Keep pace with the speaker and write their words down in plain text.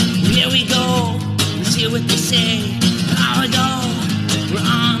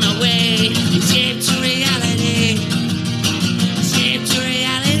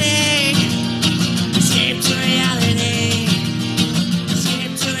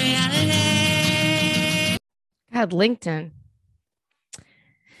God, LinkedIn.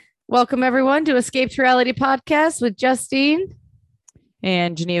 Welcome, everyone, to Escape to Reality podcast with Justine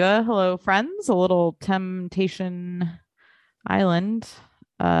and Geneva. Hello, friends. A little Temptation Island.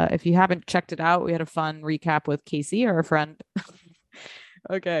 If you haven't checked it out, we had a fun recap with Casey, our friend.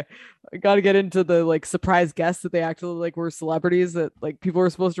 Okay, I got to get into the surprise guests that they actually were celebrities that people were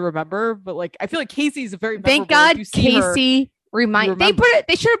supposed to remember. But I feel like Casey's a very thank God Casey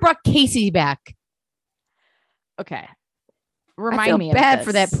they should have brought Casey back. Okay, remind me. Bad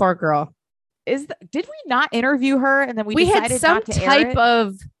for that poor girl. Did we not interview her and then we had some not to type air it?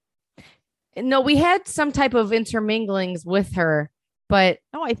 of no, we had some type of interminglings with her, but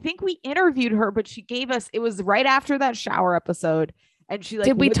no, I think we interviewed her, but she gave us, it was right after that shower episode. And she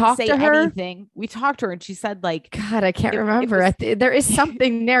did we talk to her? Anything. We talked to her and she said God, I can't remember. There is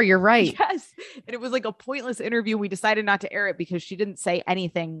something there. You're right. Yes. And it was a pointless interview. We decided not to air it because she didn't say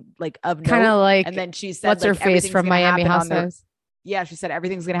anything of note. Kind of and then she said, what's her face from Miami Housewives? Yeah. She said,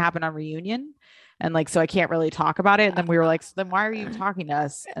 everything's going to happen on Reunion. And so I can't really talk about it. And then we were so then why are you talking to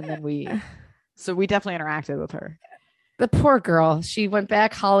us? And then we definitely interacted with her. The poor girl. She went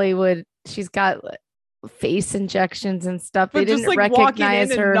back Hollywood. She's got face injections and stuff. But they didn't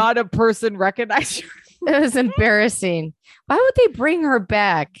recognize her. And not a person recognized her. It was embarrassing. Why would they bring her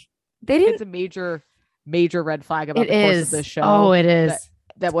back? They didn't. It's a major red flag about the course of this show. Oh, it is.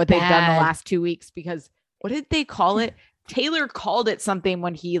 That what they've done the last 2 weeks, because what did they call it? Taylor called it something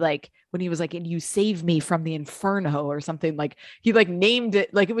when he was and you saved me from the inferno or something. He named it,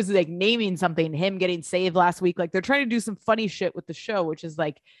 it was naming something, him getting saved last week. They're trying to do some funny shit with the show, which is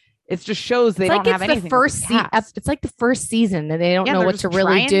it just shows they don't have anything. It's like the first season and they don't know what to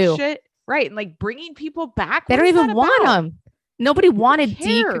really do. Shit. Right. And bringing people back. They don't even want them. Nobody wanted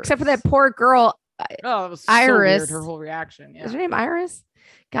Deke except for that poor girl. Oh, it was Iris. So weird, her whole reaction. Yeah. Is her name Iris?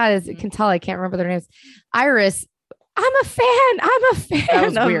 God, you can tell I can't remember their names. Iris. I'm a fan. That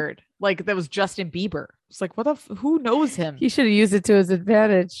was weird. That was Justin Bieber. It's what who knows him? He should have used it to his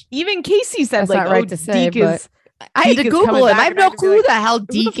advantage. Even Casey said That's not right to say, Deke is. I had to Google him. I have no clue who the hell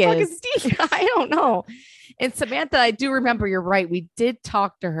Deke is. I don't know. And Samantha, I do remember. You're right. We did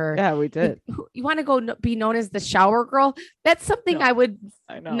talk to her. Yeah, we did. You want to go be known as the shower girl? That's something I would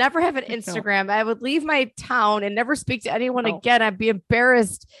never have an Instagram. I would leave my town and never speak to anyone again. I'd be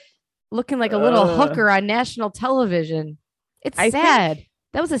embarrassed looking like a little hooker on national television. It's sad.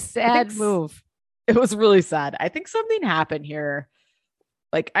 That was a sad move. It was really sad. I think something happened here.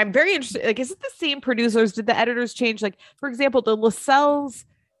 I'm very interested. Is it the same producers? Did the editors change? For example, the Lascelles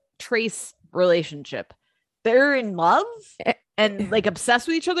Trace relationship. They're in love and obsessed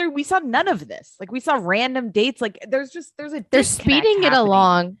with each other. We saw none of this. We saw random dates. They're speeding it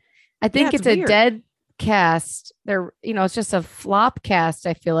along. I think it's a dead cast. It's just a flop cast.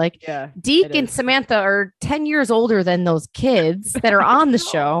 I feel like Deke and Samantha are 10 years older than those kids that are on the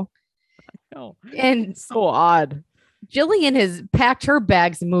show. No. And it's so odd. Jillian has packed her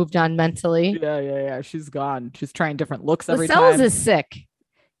bags and moved on mentally. Yeah. She's gone. She's trying different looks every Lascelles time. is sick.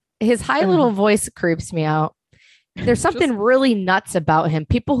 His high little voice creeps me out. There's something really nuts about him.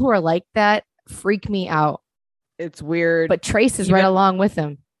 People who are like that freak me out. It's weird. But Trace is right along with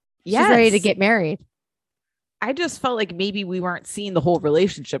him. She's ready to get married. I just felt like maybe we weren't seeing the whole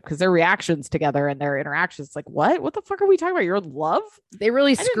relationship because their reactions together and their interactions. What the fuck are we talking about? You're in love? They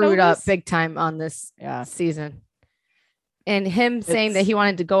really screwed up big time on this season. And him saying that he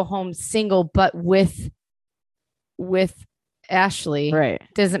wanted to go home single, but with Ashley,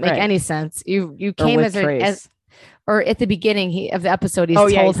 doesn't make any sense. You came or at the beginning of the episode, he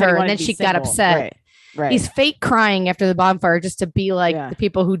told her, and then she got upset. Right. He's fake crying after the bonfire just to be like the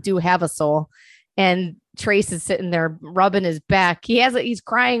people who do have a soul. And Trace is sitting there rubbing his back. He's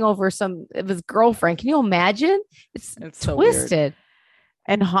crying over some of his girlfriend. Can you imagine? It's so twisted. Weird.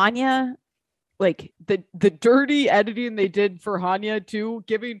 And Hanya, the dirty editing they did for Hanya too,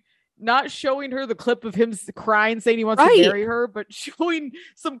 not showing her the clip of him crying, saying he wants to marry her, but showing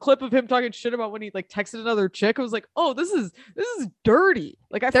some clip of him talking shit about when he texted another chick. I was oh, this is dirty.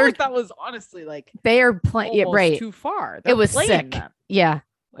 I feel like that was honestly they are playing too far. It was sick. Them. Yeah.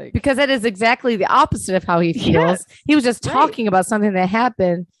 Because that is exactly the opposite of how he feels. Yes. He was just talking about something that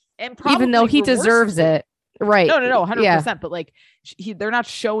happened, and even though he deserves it. Right. No, 100%. But they're not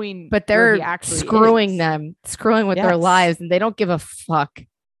showing, but they're screwing with their lives, and they don't give a fuck.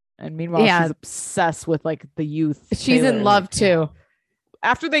 And meanwhile, she's obsessed with the youth. She's in love too.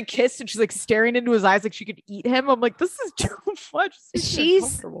 After they kissed and she's staring into his eyes like she could eat him. I'm this is too much. She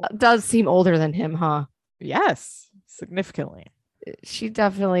does seem older than him, huh? Yes, significantly. She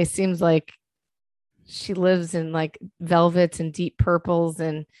definitely seems like she lives in velvets and deep purples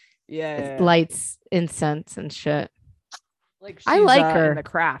and lights, incense, and shit. Like I like her in the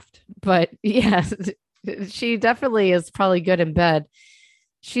craft, but yeah, she definitely is probably good in bed.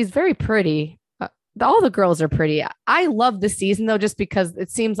 She's very pretty. All the girls are pretty. I love the season though, just because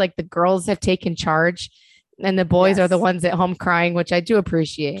it seems like the girls have taken charge and the boys are the ones at home crying, which I do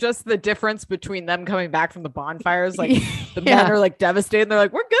appreciate. Just the difference between them coming back from the bonfires, like the men are like devastated. They're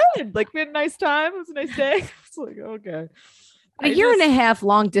like, "We're good. Like we had a nice time. It was a nice day." It's like, okay. A year and a half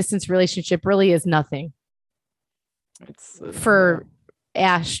long distance relationship really is nothing. It's for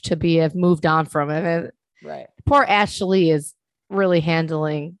Ash to have moved on from it. Right. Poor Ashley is really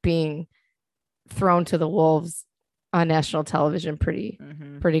handling being thrown to the wolves on national television pretty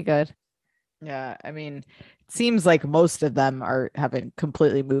good. Yeah, I mean, it seems like most of them haven't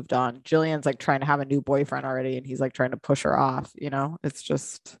completely moved on. Jillian's like trying to have a new boyfriend already, and he's like trying to push her off. It's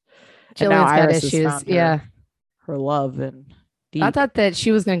just Jillian's got issues. Her love and. Deke. I thought that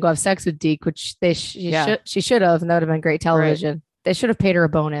she was going to go have sex with Deke, which she should have, and that would have been great television. Right. They should have paid her a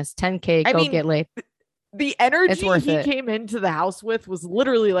bonus, $10K. Get laid. The energy he came into the house with was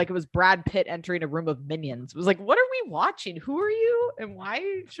literally like it was Brad Pitt entering a room of minions. It was like, what are we watching? Who are you? And why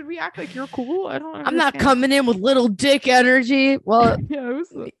should we act like you're cool? I don't understand. I'm not coming in with little dick energy. Well,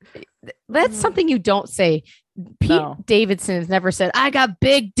 that's something you don't say. Pete Davidson has never said, I got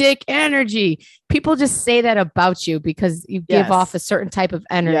big dick energy. People just say that about you because you give off a certain type of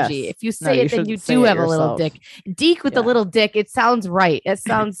energy. If you say it, then you do have a little dick. Deke with the little dick, it sounds right. It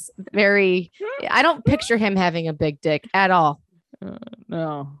sounds very, I don't picture him having a big dick at all.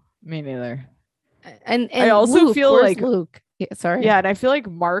 No, me neither. And I also Luke, feel like Luke. Sorry. Yeah, and I feel like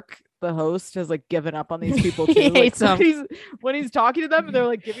Mark, the host, has like given up on these people too. He hates them. When he's talking to them and they're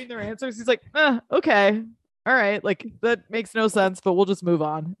like giving their answers, he's like, okay. All right, like that makes no sense, but we'll just move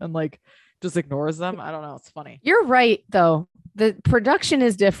on and like just ignores them. I don't know. It's funny. You're right, though. The production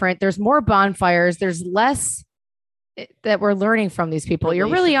is different. There's more bonfires. There's less that we're learning from these people. You're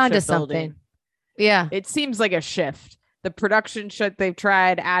really onto something. Yeah. It seems like a shift. The production shit they've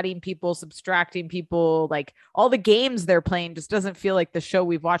tried adding people, subtracting people, like all the games they're playing just doesn't feel like the show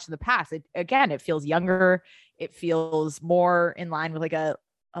we've watched in the past. It feels younger. It feels more in line with like a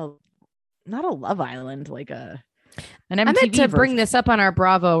not a Love Island, like an MTV I meant to version. bring this up on our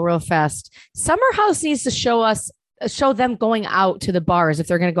Bravo real fast. Summer House needs to show them going out to the bars if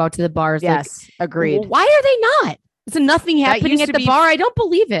they're going to go out to the bars. Yes, agreed. Why are they not? Is nothing happening at the bar? I don't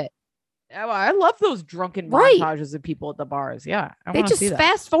believe it. Oh, I love those drunken montages of people at the bars. Yeah, they just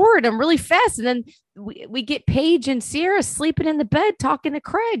fast forward them really fast, and then we get Paige and Sierra sleeping in the bed talking to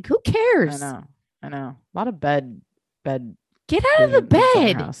Craig. Who cares? I know. A lot of bed. Get out of the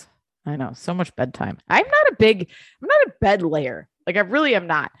bed. I know, so much bedtime. I'm not a bed layer. Like I really am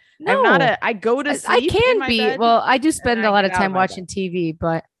not. No. I'm not I go to sleep. I can be. Bed, well, I do spend a lot of time watching TV,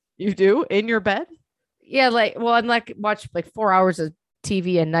 but you do in your bed? Yeah, I'm watch 4 hours of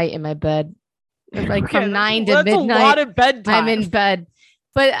TV a night in my bed. Like from 9 to midnight. That's a lot of bedtime. I'm in bed.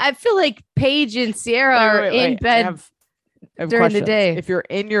 But I feel like Paige and Sierra are in bed during the day. If you're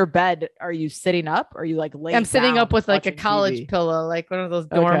in your bed, are you sitting up? Or are you like laying I'm sitting down up with like a college TV? pillow, like one of those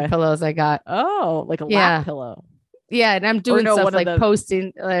dorm pillows I got. Oh, like a lap pillow. Yeah, and I'm doing stuff like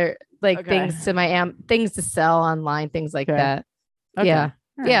posting things to things to sell online, things like that. Okay. Yeah.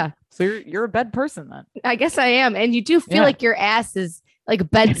 Right. Yeah. So you're a bed person then. I guess I am. And you do feel like your ass is like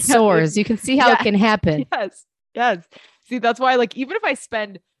bed sores. You can see how it can happen. Yes. See, that's why like even if I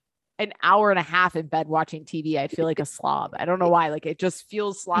spend an hour and a half in bed watching TV, I feel like a slob. I don't know why. Like it just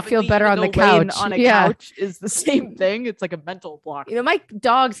feels sloppy. You feel better on the couch. On a couch is the same thing. It's like a mental block. My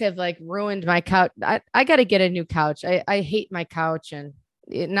dogs have like ruined my couch. I got to get a new couch. I hate my couch, and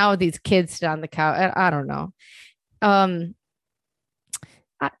now these kids sit on the couch. I don't know.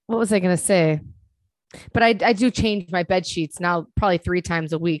 What was I going to say? But I do change my bed sheets now probably 3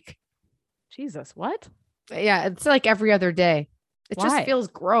 times a week. Jesus, what? Yeah, it's like every other day. It just feels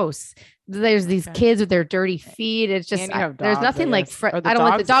gross. There's these kids with their dirty feet. It's just there's nothing like I don't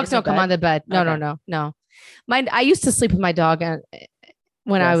like the dogs don't come on the bed. No. I used to sleep with my dog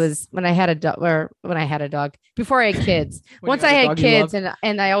when I had a dog before I had kids. Once I had kids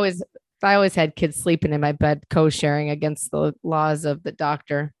and I always had kids sleeping in my bed, co-sharing against the laws of the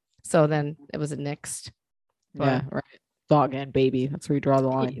doctor. So then it was a nixed. Yeah, right. Dog and baby. That's where you draw the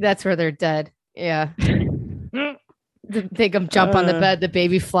line. That's where they're dead. Yeah. They come jump on the bed. The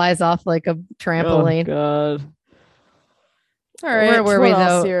baby flies off like a trampoline. Oh, God. All right. Where were we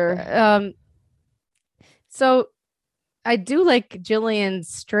though? Here? So I do like Jillian's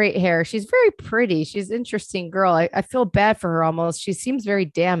straight hair. She's very pretty. She's an interesting girl. I feel bad for her almost. She seems very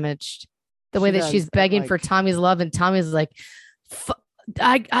damaged. The way that she's begging for Tommy's love, and Tommy's like,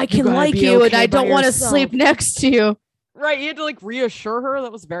 I can like you okay, and I don't want to sleep next to you. Right. You had to like reassure her.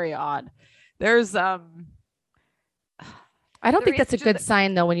 That was very odd. There's I don't think that's a good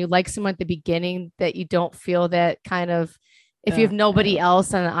sign though, when you like someone at the beginning, that you don't feel that kind of, if you have nobody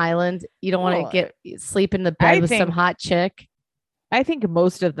else on the island, you don't want to sleep in the bed with some hot chick. I think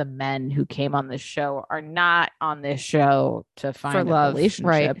most of the men who came on this show are not on this show to find a relationship.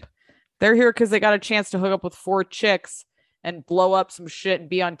 Right. They're here because they got a chance to hook up with 4 chicks and blow up some shit and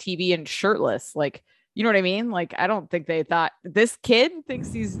be on TV and shirtless. Like, you know what I mean? Like, I don't think they thought this kid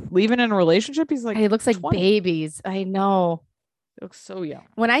thinks he's leaving in a relationship. He's like, he looks like 20. Babies. I know. He looks so young.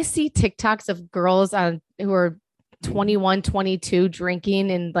 When I see TikToks of girls who are 21, 22 drinking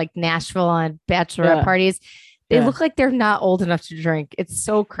in like Nashville on bachelorette parties, they look like they're not old enough to drink. It's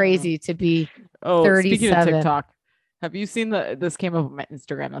so crazy to be 37. Speaking of TikTok, have you seen this came up on my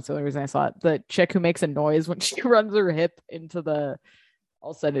Instagram? That's the only reason I saw it. The chick who makes a noise when she runs her hip into the,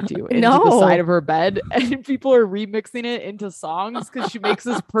 I'll send it to you, into the side of her bed, and people are remixing it into songs because she makes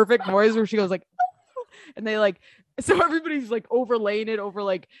this perfect noise where she goes like, and they like, so everybody's like overlaying it over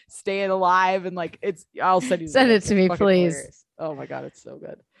like Staying Alive, and like I'll send it to me, please. Hilarious. Oh my God, it's so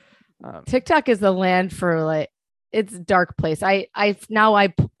good. TikTok is the land for like, it's a dark place. I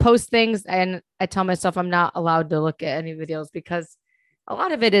post things and I tell myself I'm not allowed to look at any videos because a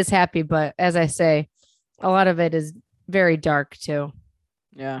lot of it is happy, but as I say, a lot of it is very dark too.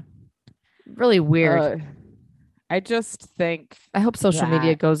 Yeah. Really weird. I just think I hope social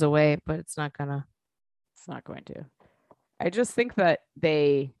media goes away, but it's not going to. I just think that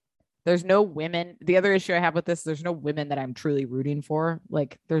there's no women. The other issue I have with this, there's no women that I'm truly rooting for.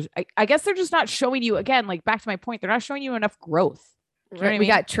 Like I guess they're just not showing you, again, like back to my point, they're not showing you enough growth. Right. We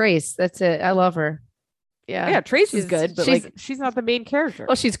got Trace. That's it. I love her. Yeah. Yeah. Trace is good, but she's not the main character.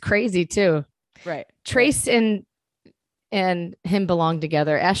 Well, she's crazy too. Right. Trace and him belong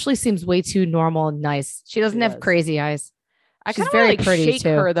together. Ashley seems way too normal and nice. She doesn't have crazy eyes. She's very pretty shake too.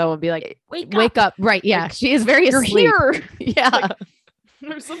 Her though and be like, wake up. Right. Yeah. Like, she is very you're asleep. Here. Yeah. Like,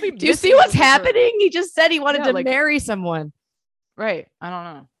 there's something. Do you see what's happening? He just said he wanted to marry someone. Right. I don't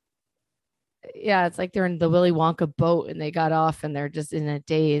know. Yeah. It's like they're in the Willy Wonka boat and they got off and they're just in a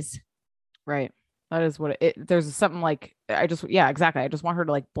daze. Right. That is what there's something like, exactly. I just want her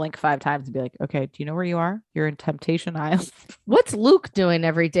to like blink 5 times and be like, okay, do you know where you are? You're in Temptation Island. What's Luke doing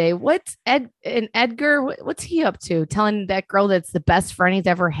every day? What's Edgar? What's he up to? Telling that girl that's the best friend he's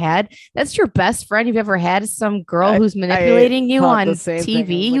ever had. That's your best friend you've ever had? Some girl who's manipulating you on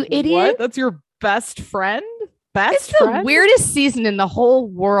TV, you idiot. What? That's your best friend? It's the weirdest season in the whole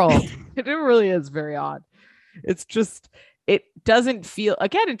world. It really is very odd. It's just, it doesn't feel,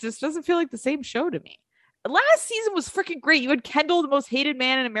 again, it just doesn't feel like the same show to me. Last season was freaking great. You had Kendall, the most hated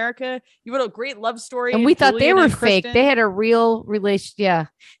man in America. You had a great love story. And we thought they were fake. They had a real relation. Yeah.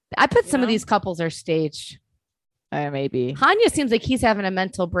 I bet some of these couples are staged. Maybe. Hanya seems like he's having a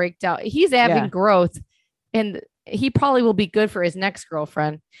mental breakdown. He's having growth and he probably will be good for his next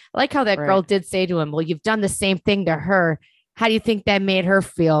girlfriend. I like how that girl did say to him, well, you've done the same thing to her. How do you think that made her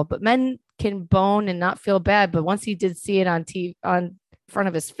feel? But men can bone and not feel bad. But once he did see it on TV, on front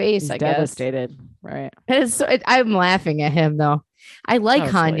of his face, I guess. Devastated. Right. I'm laughing at him though. I like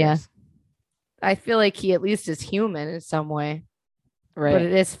Hanya. Hilarious. I feel like he at least is human in some way. Right. But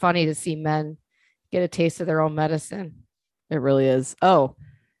it is funny to see men get a taste of their own medicine. It really is. Oh,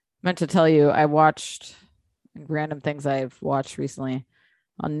 meant to tell you, I watched random things I've watched recently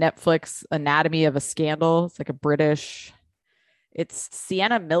on Netflix. Anatomy of a Scandal. It's like a British. It's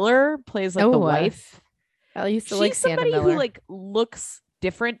Sienna Miller plays like the wife. I used to like Sienna Miller. She's somebody who like looks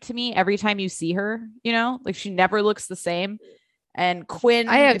different to me every time you see her. You know, like she never looks the same. And Quinn,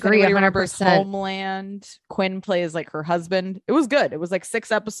 I agree. 100%. Homeland. Quinn plays like her husband. It was good. It was like 6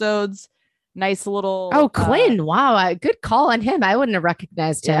 episodes. Nice little. Oh, Quinn! Wow, good call on him. I wouldn't have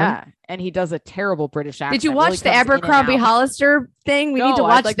recognized him. Yeah, and he does a terrible British accent. Did you watch the Abercrombie Hollister thing? We need to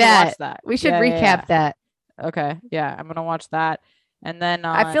watch that. We should recap that. Okay, yeah, I'm gonna watch that. And then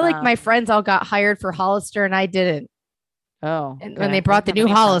I feel like my friends all got hired for Hollister and I didn't. Oh, and when they brought the new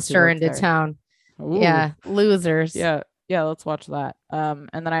Hollister into town. Ooh. Yeah, losers. Yeah, let's watch that. And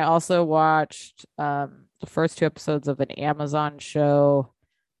then I also watched the first 2 episodes of an Amazon show.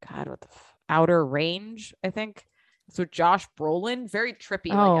 God, what the Outer Range, I think. So Josh Brolin, very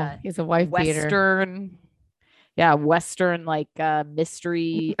trippy. Oh, like he's a wife Western beater. Yeah, Western like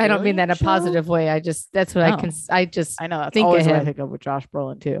mystery. I don't mean that in a positive way. That's what I know that's always what I think of with Josh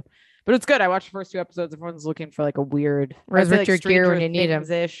Brolin too. But it's good. I watched the first 2 episodes. Everyone's looking for like a weird. Where's Richard Gere when you need him?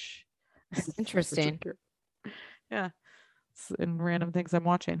 Ish. Interesting. Yeah, it's in random things I'm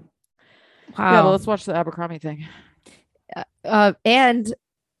watching. Wow. Yeah, well, let's watch the Abercrombie thing. And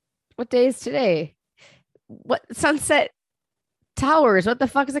what day is today? What Sunset Towers? What the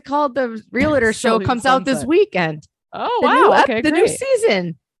fuck is it called? The realtor show comes out this weekend. Oh, wow. The new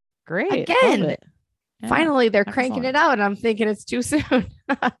season. Great. Again. Yeah, finally, they're cranking it out, and I'm thinking it's too soon.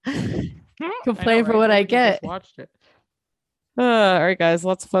 Complain for what I get. Watched it. All right, guys.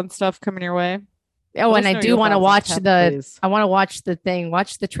 Lots of fun stuff coming your way. Oh, and I do want to watch watch the thing.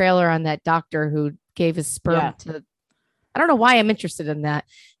 Watch the trailer on that doctor who gave his sperm to. I don't know why I'm interested in that.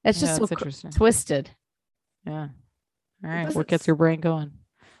 That's just so twisted. Yeah. All right. What gets your brain going?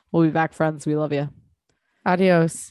 We'll be back, friends. We love you. Adios.